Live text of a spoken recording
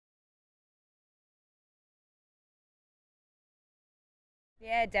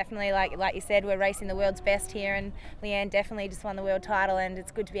Yeah, definitely. Like you said, we're racing the world's best here, and Leanne definitely just won the world title, and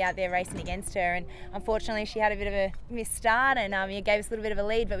it's good to be out there racing against her. And unfortunately, she had a bit of a missed start, and it gave us a little bit of a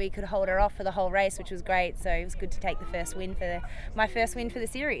lead, but we could hold her off for the whole race, which was great. So it was good to take the first win for my first win for the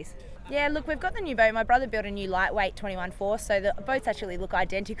series. Yeah, look, we've got the new boat. My brother built a new lightweight 21 force, so the boats actually look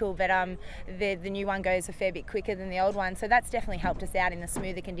identical, but the new one goes a fair bit quicker than the old one. So that's definitely helped us out in the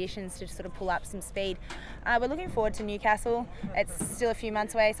smoother conditions to sort of pull up some speed. We're looking forward to Newcastle. It's still a few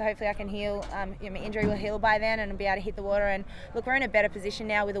months away, so hopefully I can heal. My injury will heal by then, and I'll be able to hit the water. And look, we're in a better position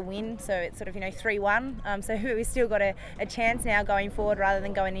now with a win, so it's sort of 3-1. So we've still got a chance now going forward rather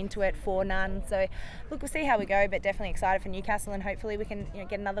than going into it 4-0. So look, we'll see how we go, but definitely excited for Newcastle, and hopefully we can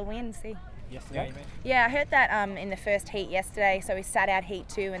get another win. See. Yesterday, you mean? Yeah, I heard that in the first heat yesterday. So we sat out heat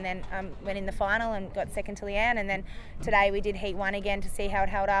 2 and then went in the final and got second to Leanne. And then today we did heat 1 again to see how it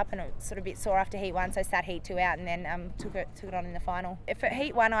held up, and it was sort of a bit sore after heat 1, so sat heat 2 out and then took it on in the final. For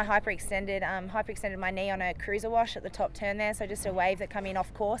heat 1, I hyperextended my knee on a cruiser wash at the top turn there, so just a wave that come in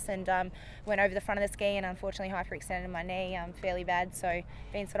off course, and went over the front of the ski, and unfortunately hyperextended my knee fairly bad. So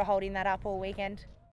been sort of holding that up all weekend.